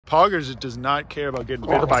Poggers does not care about getting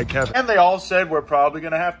bit by Kevin. And they all said we're probably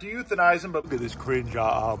gonna have to euthanize him, but look at this cringe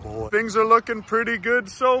boy. Things are looking pretty good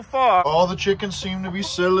so far. All the chickens seem to be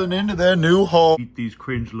settling into their new home. Eat these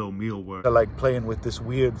cringe little mealworms. I like playing with this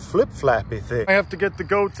weird flip-flappy thing. I have to get the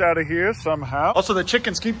goats out of here somehow. Also, the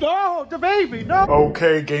chickens keep, oh, the baby, no.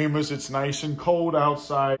 Okay, gamers, it's nice and cold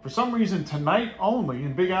outside. For some reason, tonight only,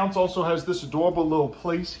 and Big Ounce also has this adorable little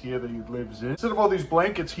place here that he lives in. Instead of all these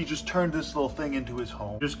blankets, he just turned this little thing into his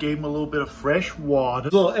home. Just gave him a little bit of fresh water.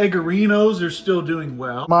 His little eggerinos are still doing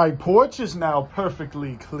well. My porch is now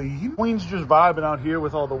perfectly clean. Queen's just vibing out here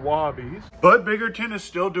with all the wobbies. But Biggerton is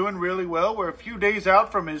still doing really well. We're a few days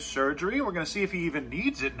out from his surgery. We're gonna see if he even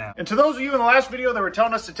needs it now. And to those of you in the last video that were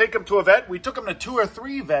telling us to take him to a vet, we took him to 2 or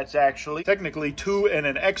 3 vets actually. Technically 2 and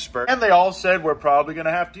an expert. And they all said we're probably gonna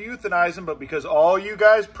have to euthanize him, but because all you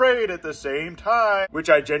guys prayed at the same time, which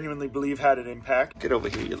I genuinely believe had an impact. Get over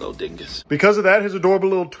here, you little dingus. Because of that, his adorable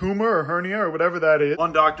little tumor or hernia or whatever that is.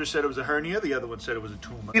 One doctor said it was a hernia, the other one said it was a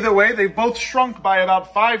tumor. Either way, they've both shrunk by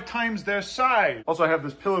about 5 times their size. Also, I have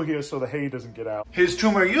this pillow here so the hay doesn't get out. His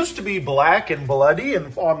tumor used to be black and bloody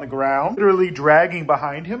and on the ground, literally dragging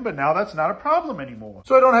behind him, but now that's not a problem anymore.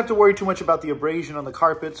 So I don't have to worry too much about the abrasion on the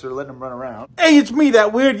carpets or letting him run around. Hey, it's me,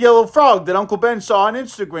 that weird yellow frog that Uncle Ben saw on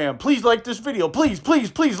Instagram. Please like this video. Please,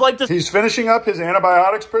 please, please like this. He's finishing up his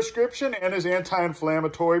antibiotics prescription and his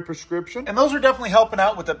anti-inflammatory prescription. And those are definitely helping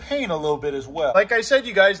out with the pain a little bit as well. Like I said,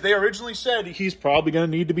 you guys, they originally said he's probably going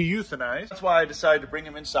to need to be euthanized. That's why I decided to bring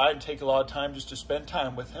him inside and take a lot of time just to spend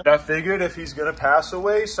time with him. I figured if he's going to pass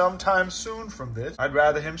away sometime soon from this, I'd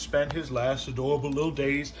rather him spend his last adorable little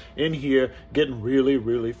days in here getting really,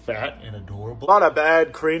 really fat and adorable. A lot of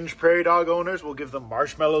bad, cringe prairie dog owners will give them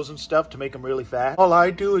marshmallows and stuff to make them really fat. All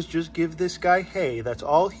I do is just give this guy hay. That's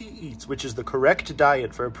all he eats, which is the correct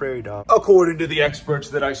diet for a prairie dog, according to the experts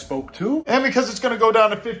that I spoke to. And because it's going to go down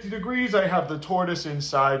to 50 degrees, I have the tortoise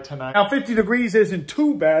inside tonight. Now, 50 degrees isn't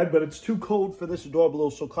too bad, but it's too cold for this adorable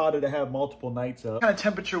little sulcata to have multiple nights up. This kind of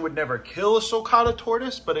temperature would never kill a sulcata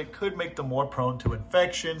tortoise, but it could make them more prone to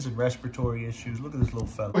infections and respiratory issues. Look at this little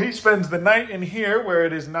fella. He spends the night in here where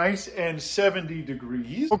it is nice and 70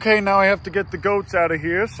 degrees. Okay, now I have to get the goats out of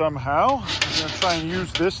here somehow. I'm going to try and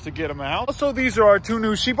use this to get them out. Also, these are our 2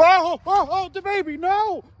 new sheep. Oh, the baby,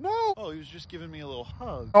 no. Oh, he was just giving me a little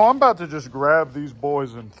hug. Oh, I'm about to just grab these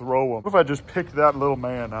boys and throw them. What if I just pick that little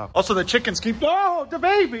man up? Also, the chickens keep, oh, the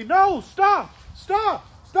baby, no, stop,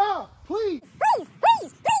 please.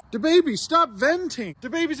 The baby, stop venting. The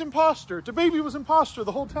baby's imposter. The baby was imposter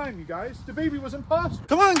the whole time, you guys. The baby was imposter.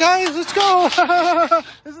 Come on, guys, let's go.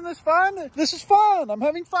 Isn't this fun? This is fun. I'm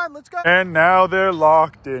having fun. Let's go. And now they're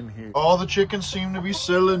locked in here. All the chickens seem to be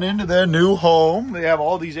settling into their new home. They have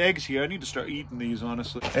all these eggs here. I need to start eating these,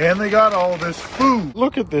 honestly. And they got all this food.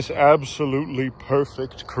 Look at this absolutely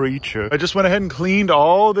perfect creature. I just went ahead and cleaned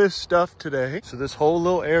all this stuff today. So this whole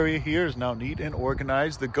little area here is now neat and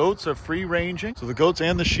organized. The goats are free ranging. So the goats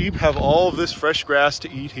and the sheep have all of this fresh grass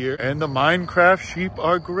to eat here, and the Minecraft sheep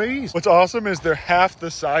are grazed. What's awesome is they're half the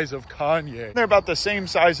size of Kanye. They're about the same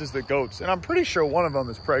size as the goats, and I'm pretty sure one of them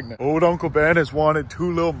is pregnant. Old Uncle Ben has wanted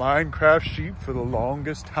 2 little Minecraft sheep for the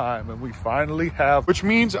longest time, and we finally have, which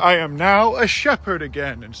means I am now a shepherd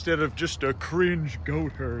again instead of just a cringe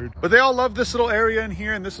goat herd. But they all love this little area in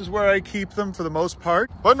here, and this is where I keep them for the most part.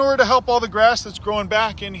 But in order to help all the grass that's growing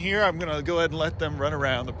back in here, I'm gonna go ahead and let them run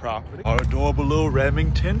around the property. Our adorable little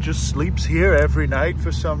Remington just sleeps here every night for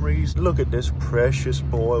some reason. Look at this precious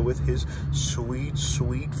boy with his sweet,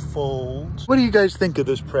 sweet folds. What do you guys think of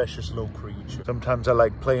this precious little creature? Sometimes I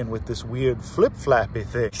like playing with this weird flip-flappy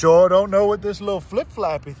thing. Sure don't know what this little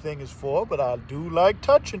flip-flappy thing is for, but I do like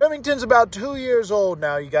touching. Remington's about 2 years old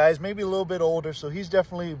now, you guys, maybe a little bit older, so he's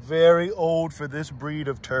definitely very old for this breed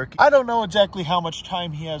of turkey. I don't know exactly how much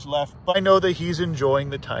time he has left, but I know that he's enjoying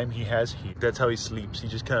the time he has here. That's how he sleeps. He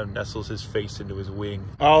just kind of nestles his face into his wing.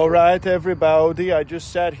 All right, everybody, I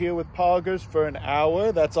just sat here with Poggers for an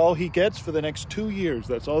hour. That's all he gets for the next 2 years.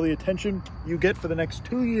 That's all the attention you get for the next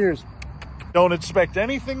 2 years. Don't expect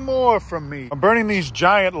anything more from me. I'm burning these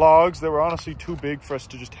giant logs that were honestly too big for us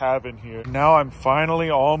to just have in here. Now I'm finally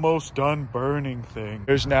almost done burning things.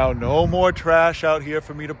 There's now no more trash out here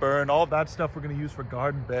for me to burn. All that stuff we're gonna use for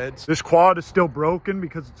garden beds. This quad is still broken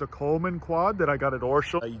because it's a Coleman quad that I got at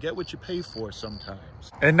Orschel. You get what you pay for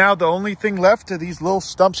sometimes. And now the only thing left are these little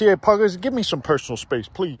stumps here. Poggers, give me some personal space,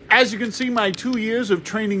 please. As you can see, my 2 years of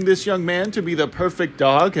training this young man to be the perfect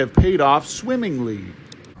dog have paid off swimmingly.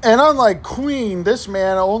 And unlike Queen, this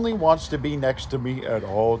man only wants to be next to me at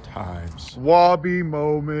all times. Wobby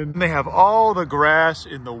moment. And they have all the grass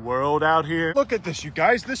in the world out here. Look at this, you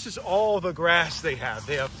guys. This is all the grass they have.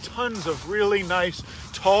 They have tons of really nice,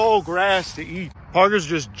 tall grass to eat. Poggers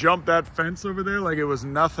just jumped that fence over there like it was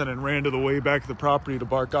nothing and ran to the way back to the property to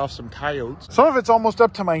bark off some coyotes. Some of it's almost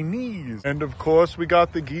up to my knees. And of course, we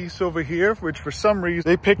got the geese over here, which for some reason,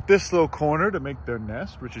 they picked this little corner to make their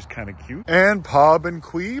nest, which is kind of cute. And Pob and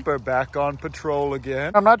Queeb are back on patrol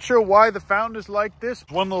again. I'm not sure why the fountain is like this.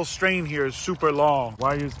 One little strain here is super long.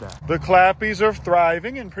 Why is that? The clappies are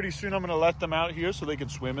thriving, and pretty soon I'm gonna let them out here so they can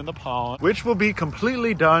swim in the pond, which will be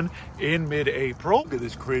completely done in mid-April. Look at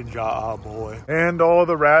this cringe, boy. And all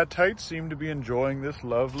the rat tights seem to be enjoying this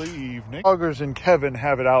lovely evening. Poggers and Kevin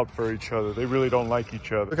have it out for each other. They really don't like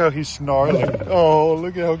each other. Look how he's snarling. Oh,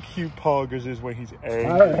 look at how cute Poggers is when he's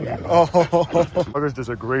angry. Oh, Poggers does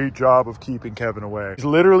a great job of keeping Kevin away. He's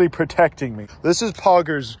literally protecting me. This is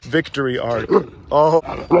Poggers' victory arc. Oh,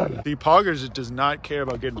 see, Poggers does not care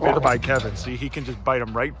about getting bit by Kevin. See, he can just bite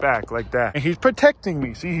him right back like that. And he's protecting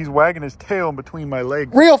me. See, he's wagging his tail in between my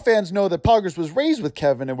legs. Real fans know that Poggers was raised with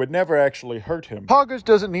Kevin and would never actually hurt him. Poggers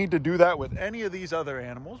doesn't need to do that with any of these other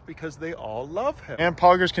animals because they all love him. And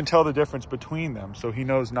Poggers can tell the difference between them, so he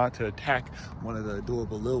knows not to attack one of the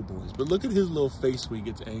adorable little boys. But look at his little face when he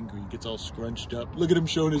gets angry. He gets all scrunched up. Look at him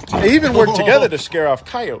showing his teeth. They even work together to scare off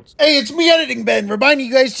coyotes. Hey, it's me, Editing Ben, reminding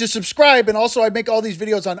you guys to subscribe. And also, I make all these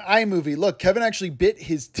videos on iMovie. Look, Kevin actually bit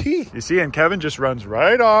his teeth. You see, and Kevin just runs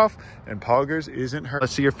right off, and Poggers isn't hurt.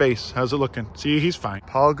 Let's see your face. How's it looking? See, he's fine.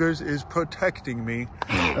 Poggers is protecting me,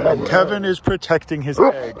 and Kevin is protecting his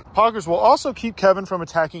egg. Poggers will also keep Kevin from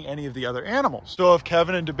attacking any of the other animals. So if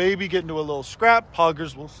Kevin and DeBaby get into a little scrap,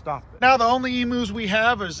 Poggers will stop it. Now, the only emus we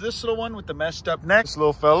have is this little one with the messed up neck. This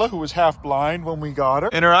little fella who was half blind when we got her.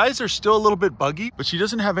 And her eyes are still a little bit buggy, but she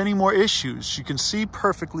doesn't have any more issues. She can see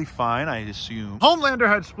perfectly fine, I assume. Homelander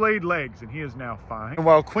had splayed legs, and he is now fine. And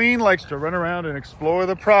while Queen likes to run around and explore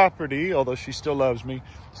the property, although she still loves me,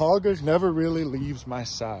 Poggers never really leaves my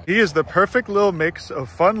side. He is the perfect little mix of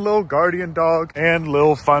fun little guardian dog and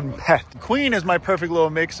little fun pet. Queen is my perfect little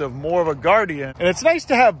mix of more of a guardian. And it's nice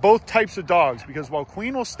to have both types of dogs because while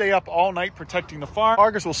Queen will stay up all night protecting the farm,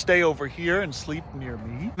 Poggers will stay over here and sleep near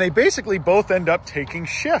me. They basically both end up taking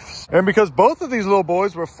shifts. And because both of these little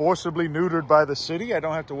boys were forcibly neutered by the city, I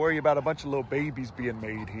don't have to worry about a bunch of little babies being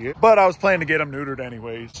made here. But I was planning to get them neutered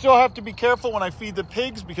anyways. Still have to be careful when I feed the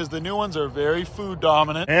pigs because the new ones are very food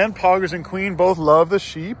dominant. And Poggers and Queen both love the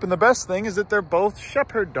sheep. And the best thing is that they're both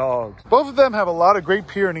shepherd dogs. Both of them have a lot of Great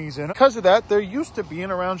Pyrenees in it. Because of that, they're used to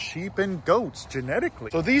being around sheep and goats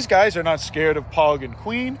genetically. So these guys are not scared of Pog and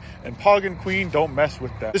Queen and Queen don't mess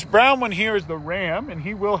with them. This brown one here is the ram, and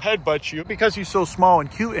he will headbutt you because he's so small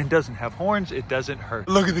and cute and doesn't have horns. It doesn't hurt.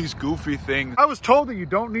 Look at these goofy things. I was told that you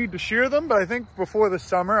don't need to shear them, but I think before the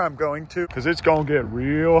summer I'm going to because it's going to get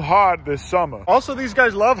real hot this summer. Also, these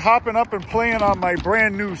guys love hopping up and playing on my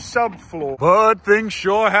brand new subfloor. But things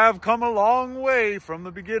sure have come a long way from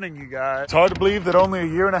the beginning, you guys. It's hard to believe that only a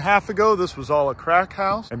year and a half ago, this was all a crack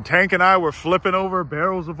house, and Tank and I were flipping over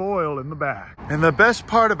barrels of oil in the back. And the best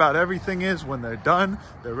part about everything is when they're done,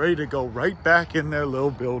 they're ready to go right back in their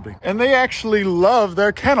little building. And they actually love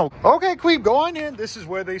their kennel. Okay, Queen, go on in. This is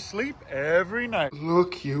where they sleep every night.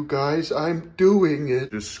 Look, you guys, I'm doing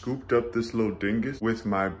it. Just scooped up this little dingus with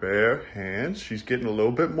my bare hands. She's getting a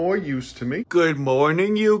little bit more used to me. Good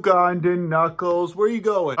morning, Ugandan Knuckles. Where you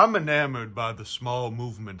going? I'm enamored by the small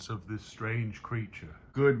movements of this strange creature.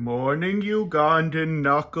 Good morning, Ugandan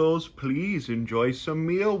Knuckles. Please enjoy some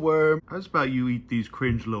mealworm. How's about you eat these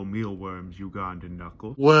cringe little mealworms, Ugandan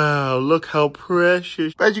Knuckles? Wow, look how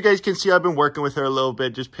precious. As you guys can see, I've been working with her a little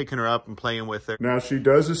bit, just picking her up and playing with her. Now, she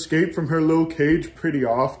does escape from her little cage pretty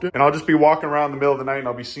often. And I'll just be walking around in the middle of the night and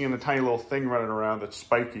I'll be seeing a tiny little thing running around that's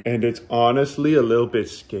spiky. And it's honestly a little bit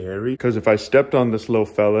scary because if I stepped on this little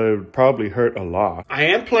fella, it would probably hurt a lot. I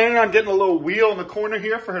am planning on getting a little wheel in the corner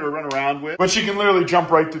here for her to run around with, but she can literally jump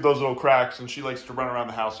right through those little cracks, and she likes to run around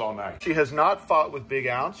the house all night. She has not fought with Big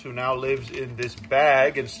Ounce, who now lives in this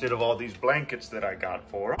bag instead of all these blankets that I got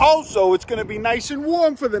for her. Also, it's going to be nice and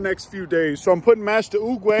warm for the next few days, so I'm putting Master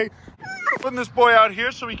Oogway, putting this boy out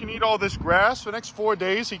here so he can eat all this grass. For the next 4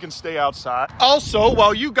 days, he can stay outside. Also,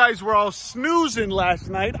 while you guys were all snoozing last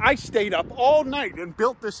night, I stayed up all night and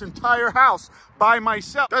built this entire house by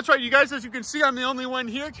myself. That's right, you guys, as you can see, I'm the only one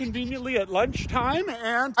here conveniently at lunchtime,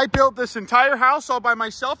 and I built this entire house all by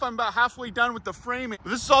myself. I'm about halfway done with the framing.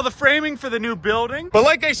 This is all the framing for the new building. But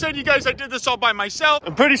like I said, you guys, I did this all by myself.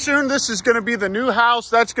 And pretty soon, this is gonna be the new house.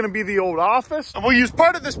 That's gonna be the old office. And we'll use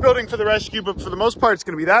part of this building for the rescue, but for the most part, it's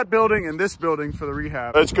gonna be that building, and this this building for the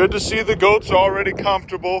rehab. It's good to see the goats already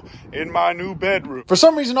comfortable in my new bedroom. For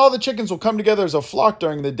some reason, all the chickens will come together as a flock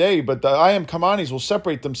during the day, but the I am Kamanis will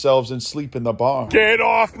separate themselves and sleep in the barn. Get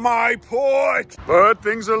off my porch! But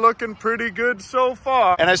things are looking pretty good so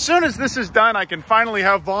far. And as soon as this is done, I can finally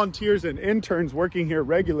have volunteers and interns working here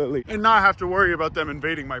regularly and not have to worry about them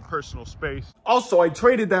invading my personal space. Also, I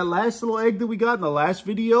traded that last little egg that we got in the last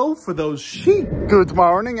video for those sheep. Good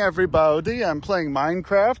morning, everybody. I'm playing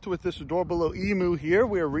Minecraft with this adorable little emu here.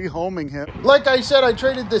 We're rehoming him. Like I said, I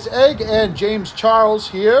traded this egg and James Charles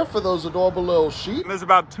here for those adorable little sheep. And there's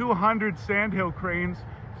about 200 sandhill cranes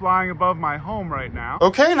flying above my home right now.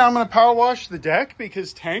 Okay, now I'm gonna power wash the deck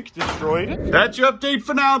because Tank destroyed it. That's your update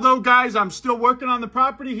for now though, guys. I'm still working on the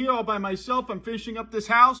property here all by myself. I'm finishing up this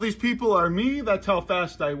house. These people are me. That's how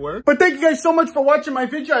fast I work. But thank you guys so much for watching my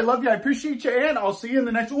video. I love you. I appreciate you. And I'll see you in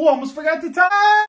the next. Oh, almost forgot to tell.